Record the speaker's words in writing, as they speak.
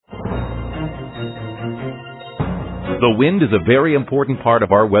The wind is a very important part of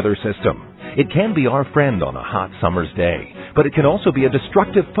our weather system. It can be our friend on a hot summer's day, but it can also be a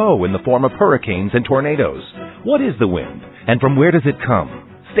destructive foe in the form of hurricanes and tornadoes. What is the wind, and from where does it come?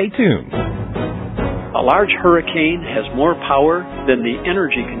 Stay tuned. A large hurricane has more power than the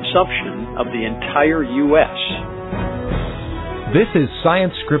energy consumption of the entire U.S. This is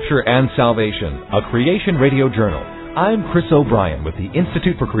Science, Scripture, and Salvation, a Creation Radio Journal. I'm Chris O'Brien with the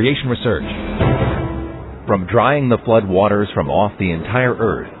Institute for Creation Research. From drying the flood waters from off the entire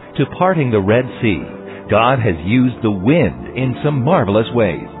earth to parting the Red Sea, God has used the wind in some marvelous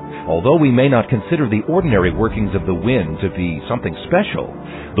ways. Although we may not consider the ordinary workings of the wind to be something special,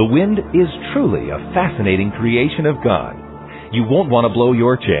 the wind is truly a fascinating creation of God. You won't want to blow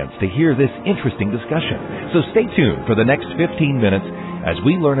your chance to hear this interesting discussion, so stay tuned for the next 15 minutes as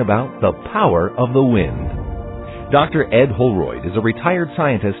we learn about the power of the wind. Dr. Ed Holroyd is a retired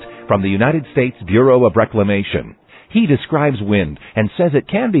scientist from the United States Bureau of Reclamation. He describes wind and says it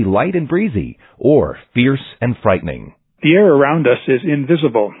can be light and breezy or fierce and frightening. The air around us is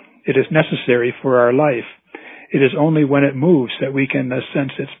invisible. It is necessary for our life. It is only when it moves that we can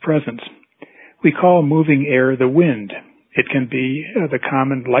sense its presence. We call moving air the wind. It can be the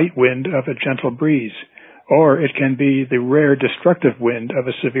common light wind of a gentle breeze, or it can be the rare destructive wind of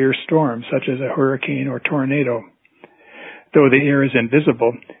a severe storm, such as a hurricane or tornado. Though the air is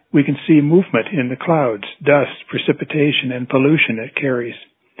invisible, we can see movement in the clouds, dust, precipitation, and pollution it carries.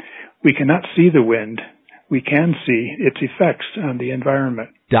 We cannot see the wind. We can see its effects on the environment.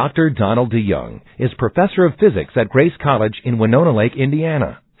 Dr. Donald DeYoung is professor of physics at Grace College in Winona Lake,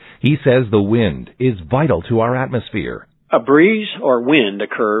 Indiana. He says the wind is vital to our atmosphere. A breeze or wind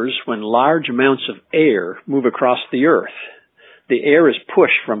occurs when large amounts of air move across the earth. The air is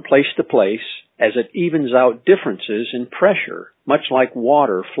pushed from place to place as it evens out differences in pressure, much like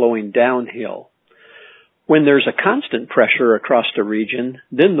water flowing downhill. When there's a constant pressure across a region,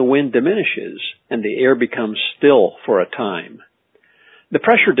 then the wind diminishes and the air becomes still for a time. The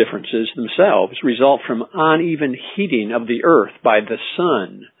pressure differences themselves result from uneven heating of the earth by the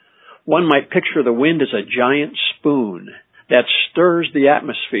sun. One might picture the wind as a giant spoon that stirs the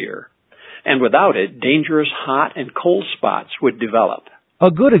atmosphere, and without it, dangerous hot and cold spots would develop. A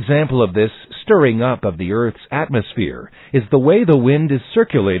good example of this stirring up of the Earth's atmosphere is the way the wind is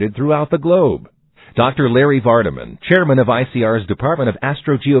circulated throughout the globe. Dr. Larry Vardaman, chairman of ICR's Department of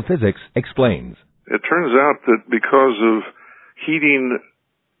Astrogeophysics, explains. It turns out that because of heating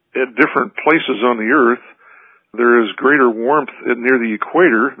at different places on the Earth, there is greater warmth near the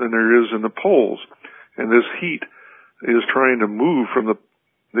equator than there is in the poles. And this heat is trying to move from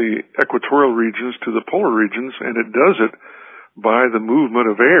the equatorial regions to the polar regions, and it does it by the movement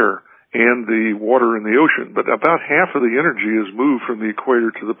of air and the water in the ocean. But about half of the energy is moved from the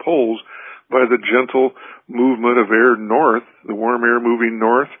equator to the poles by the gentle movement of air north, the warm air moving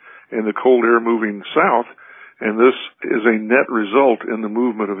north and the cold air moving south. And this is a net result in the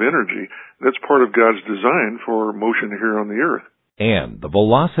movement of energy. That's part of God's design for motion here on the earth. And the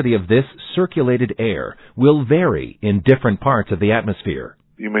velocity of this circulated air will vary in different parts of the atmosphere.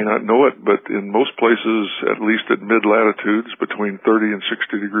 You may not know it, but in most places, at least at mid-latitudes, between 30 and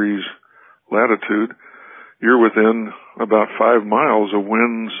 60 degrees latitude, you're within about 5 miles of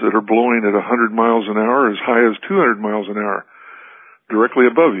winds that are blowing at 100 miles an hour, as high as 200 miles an hour, directly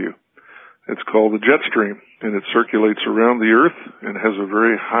above you. It's called the jet stream, and it circulates around the Earth and has a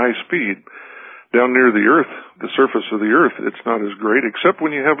very high speed. Down near the Earth, the surface of the Earth, it's not as great, except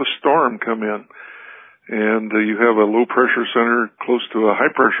when you have a storm come in. And you have a low-pressure center close to a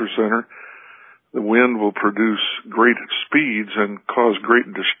high-pressure center, the wind will produce great speeds and cause great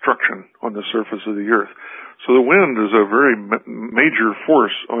destruction on the surface of the earth. So the wind is a very major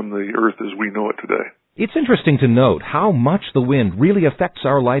force on the earth as we know it today. It's interesting to note how much the wind really affects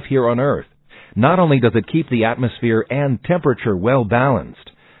our life here on Earth. Not only does it keep the atmosphere and temperature well balanced,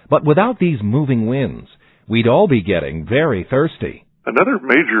 but without these moving winds, we'd all be getting very thirsty. Another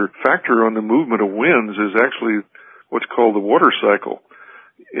major factor on the movement of winds is actually what's called the water cycle.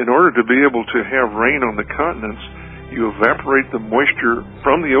 In order to be able to have rain on the continents, you evaporate the moisture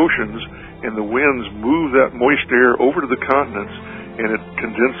from the oceans, and the winds move that moist air over to the continents, and it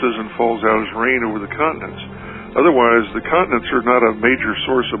condenses and falls out as rain over the continents. Otherwise, the continents are not a major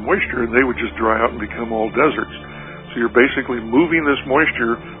source of moisture, and they would just dry out and become all deserts. So you're basically moving this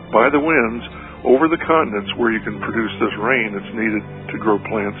moisture by the winds over the continents where you can produce this rain that's needed to grow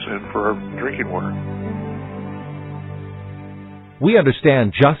plants and for our drinking water. We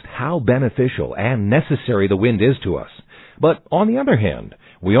understand just how beneficial and necessary the wind is to us. But on the other hand,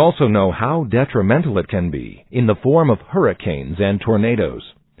 we also know how detrimental it can be in the form of hurricanes and tornadoes.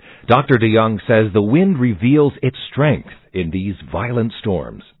 Dr. DeYoung says the wind reveals its strength in these violent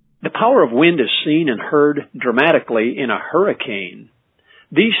storms. The power of wind is seen and heard dramatically in a hurricane.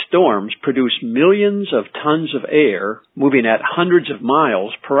 These storms produce millions of tons of air moving at hundreds of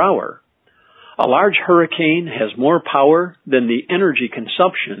miles per hour. A large hurricane has more power than the energy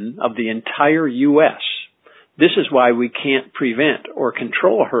consumption of the entire U.S. This is why we can't prevent or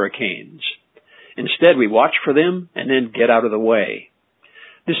control hurricanes. Instead, we watch for them and then get out of the way.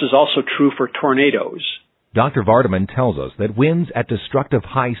 This is also true for tornadoes. Dr. Vardaman tells us that winds at destructive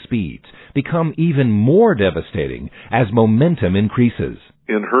high speeds become even more devastating as momentum increases.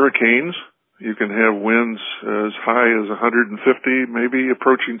 In hurricanes, you can have winds as high as 150, maybe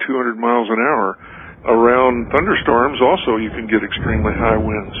approaching 200 miles an hour. Around thunderstorms, also, you can get extremely high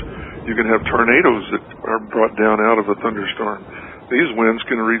winds. You can have tornadoes that are brought down out of a thunderstorm. These winds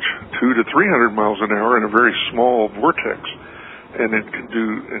can reach 200 to 300 miles an hour in a very small vortex, and it can do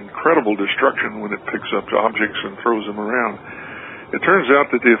incredible destruction when it picks up objects and throws them around. It turns out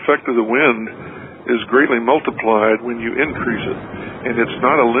that the effect of the wind is greatly multiplied when you increase it, and it's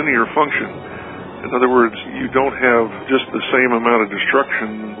not a linear function. In other words, you don't have just the same amount of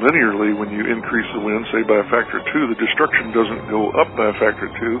destruction linearly when you increase the wind, say by a factor of 2. The destruction doesn't go up by a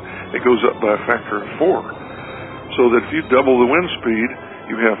factor of 2, it goes up by a factor of 4. So that if you double the wind speed,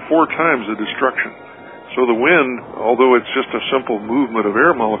 you have 4 times the destruction. So the wind, although it's just a simple movement of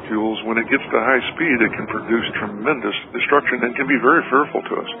air molecules, when it gets to high speed, it can produce tremendous destruction and can be very fearful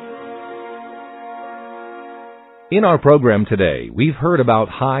to us. In our program today, we've heard about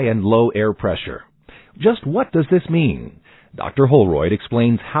high and low air pressure. Just what does this mean? Dr. Holroyd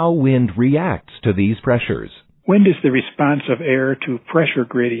explains how wind reacts to these pressures. Wind is the response of air to pressure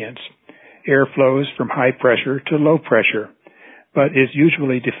gradients. Air flows from high pressure to low pressure, but is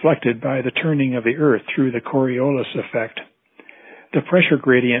usually deflected by the turning of the earth through the Coriolis effect. The pressure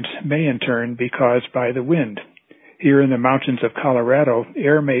gradients may in turn be caused by the wind. Here in the mountains of Colorado,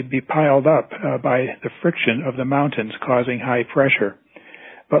 air may be piled up by the friction of the mountains causing high pressure.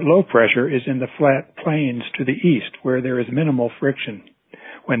 But low pressure is in the flat plains to the east where there is minimal friction.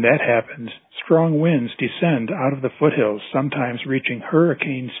 When that happens, strong winds descend out of the foothills, sometimes reaching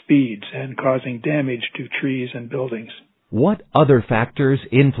hurricane speeds and causing damage to trees and buildings. What other factors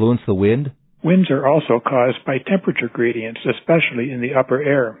influence the wind? Winds are also caused by temperature gradients, especially in the upper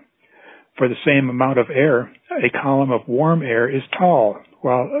air. For the same amount of air, a column of warm air is tall,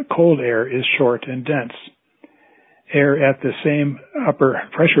 while cold air is short and dense. Air at the same upper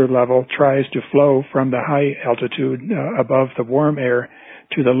pressure level tries to flow from the high altitude above the warm air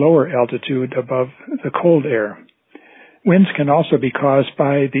to the lower altitude above the cold air. Winds can also be caused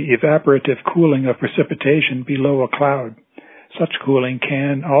by the evaporative cooling of precipitation below a cloud. Such cooling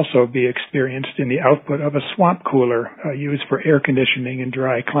can also be experienced in the output of a swamp cooler used for air conditioning in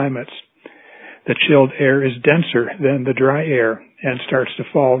dry climates. The chilled air is denser than the dry air and starts to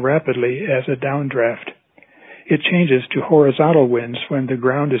fall rapidly as a downdraft. It changes to horizontal winds when the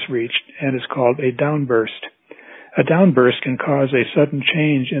ground is reached and is called a downburst. A downburst can cause a sudden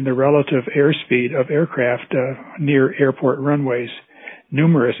change in the relative airspeed of aircraft near airport runways.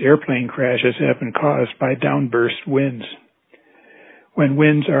 Numerous airplane crashes have been caused by downburst winds. When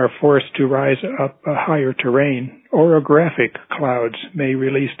winds are forced to rise up a higher terrain, orographic clouds may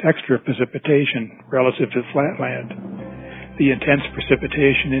release extra precipitation relative to flatland. The intense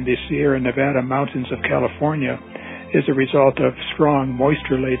precipitation in the Sierra Nevada mountains of California is a result of strong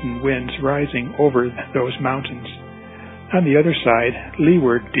moisture-laden winds rising over those mountains. On the other side,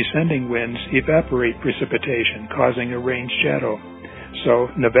 leeward descending winds evaporate precipitation, causing a rain shadow. So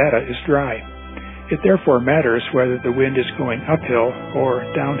Nevada is dry. It therefore matters whether the wind is going uphill or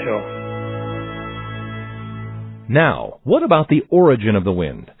downhill. Now, what about the origin of the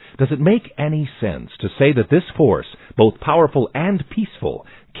wind? Does it make any sense to say that this force, both powerful and peaceful,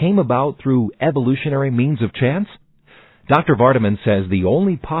 came about through evolutionary means of chance? Dr. Vardaman says the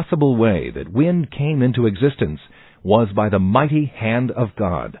only possible way that wind came into existence was by the mighty hand of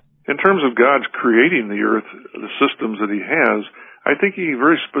God. In terms of God's creating the earth, the systems that He has, I think He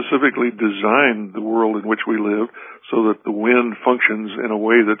very specifically designed the world in which we live so that the wind functions in a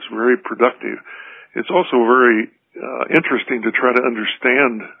way that's very productive. It's also very interesting to try to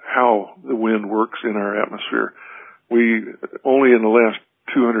understand how the wind works in our atmosphere. We only in the last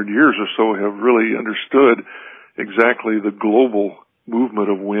 200 years or so have really understood exactly the global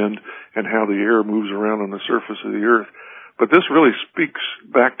movement of wind and how the air moves around on the surface of the earth. But this really speaks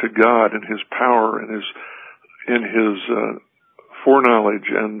back to God and His power and His foreknowledge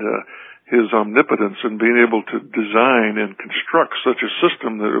and His omnipotence in being able to design and construct such a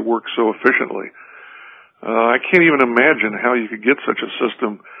system that it works so efficiently. I can't even imagine how you could get such a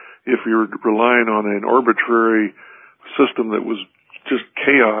system if you're relying on an arbitrary system that was just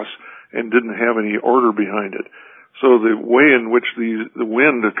chaos and didn't have any order behind it. So the way in which the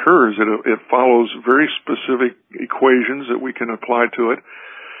wind occurs, it follows very specific equations that we can apply to it.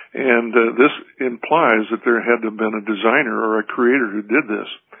 And this implies that there had to have been a designer or a creator who did this.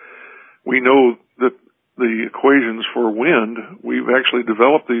 We know that the equations for wind, we've actually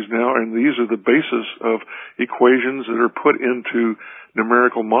developed these now, and these are the basis of equations that are put into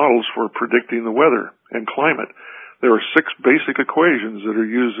numerical models for predicting the weather and climate. There are 6 basic equations that are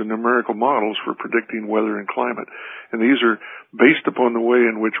used in numerical models for predicting weather and climate. And these are based upon the way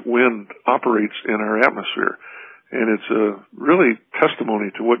in which wind operates in our atmosphere. And it's a really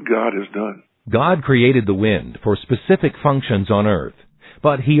testimony to what God has done. God created the wind for specific functions on earth,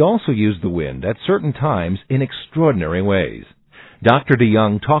 but He also used the wind at certain times in extraordinary ways. Dr.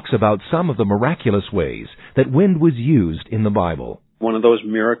 DeYoung talks about some of the miraculous ways that wind was used in the Bible. One of those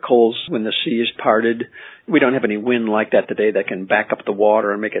miracles when the sea is parted. We don't have any wind like that today that can back up the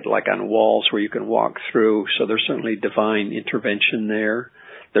water and make it like on walls where you can walk through. So there's certainly divine intervention there.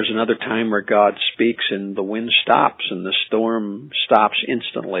 There's another time where God speaks and the wind stops and the storm stops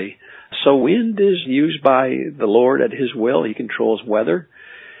instantly. So wind is used by the Lord at His will. He controls weather.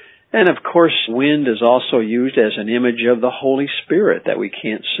 And of course, wind is also used as an image of the Holy Spirit, that we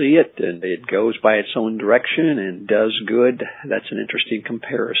can't see it, and it goes by its own direction and does good. That's an interesting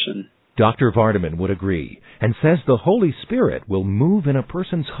comparison. Dr. Vardaman would agree, and says the Holy Spirit will move in a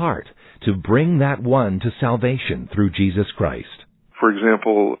person's heart to bring that one to salvation through Jesus Christ. For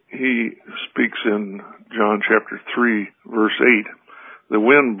example, he speaks in John chapter 3, verse 8, "The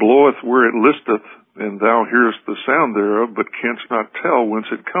wind bloweth where it listeth, and thou hearest the sound thereof, but canst not tell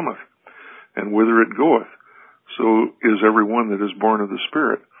whence it cometh, and whither it goeth. So is every one that is born of the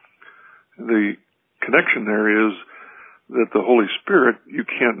Spirit." The connection there is that the Holy Spirit, you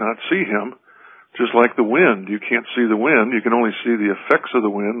can't not see Him, just like the wind. You can't see the wind. You can only see the effects of the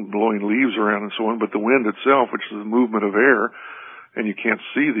wind, blowing leaves around and so on, but the wind itself, which is the movement of air, and you can't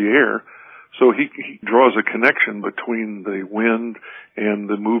see the air. So he draws a connection between the wind and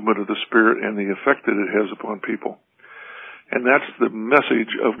the movement of the Spirit and the effect that it has upon people. And that's the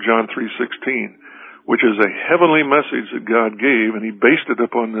message of John 3:16, which is a heavenly message that God gave, and He based it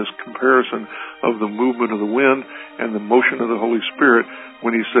upon this comparison of the movement of the wind and the motion of the Holy Spirit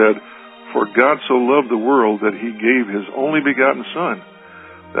when He said, "For God so loved the world that He gave His only begotten Son,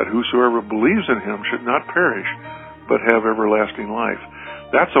 that whosoever believes in Him should not perish, but have everlasting life."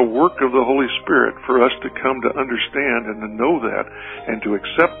 That's a work of the Holy Spirit for us to come to understand and to know that and to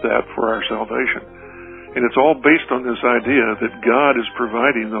accept that for our salvation. And it's all based on this idea that God is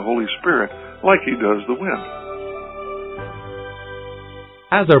providing the Holy Spirit like He does the wind.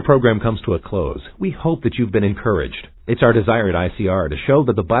 As our program comes to a close, we hope that you've been encouraged. It's our desire at ICR to show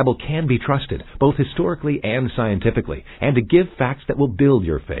that the Bible can be trusted, both historically and scientifically, and to give facts that will build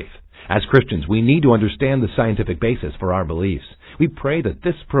your faith. As Christians, we need to understand the scientific basis for our beliefs. We pray that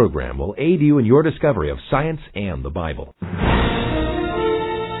this program will aid you in your discovery of science and the Bible.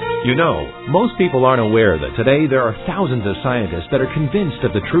 You know, most people aren't aware that today there are thousands of scientists that are convinced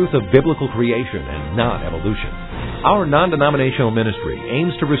of the truth of biblical creation and not evolution. Our non-denominational ministry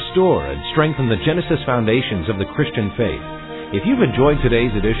aims to restore and strengthen the Genesis foundations of the Christian faith. If you've enjoyed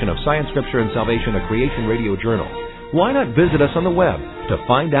today's edition of Science, Scripture, and Salvation, a Creation Radio Journal, why not visit us on the web to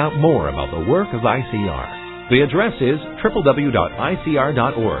find out more about the work of ICR? The address is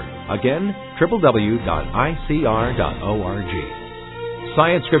www.icr.org. Again, www.icr.org.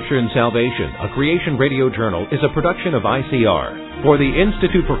 Science, Scripture, and Salvation, a Creation Radio Journal, is a production of ICR. For the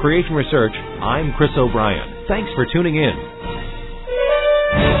Institute for Creation Research, I'm Chris O'Brien. Thanks for tuning in.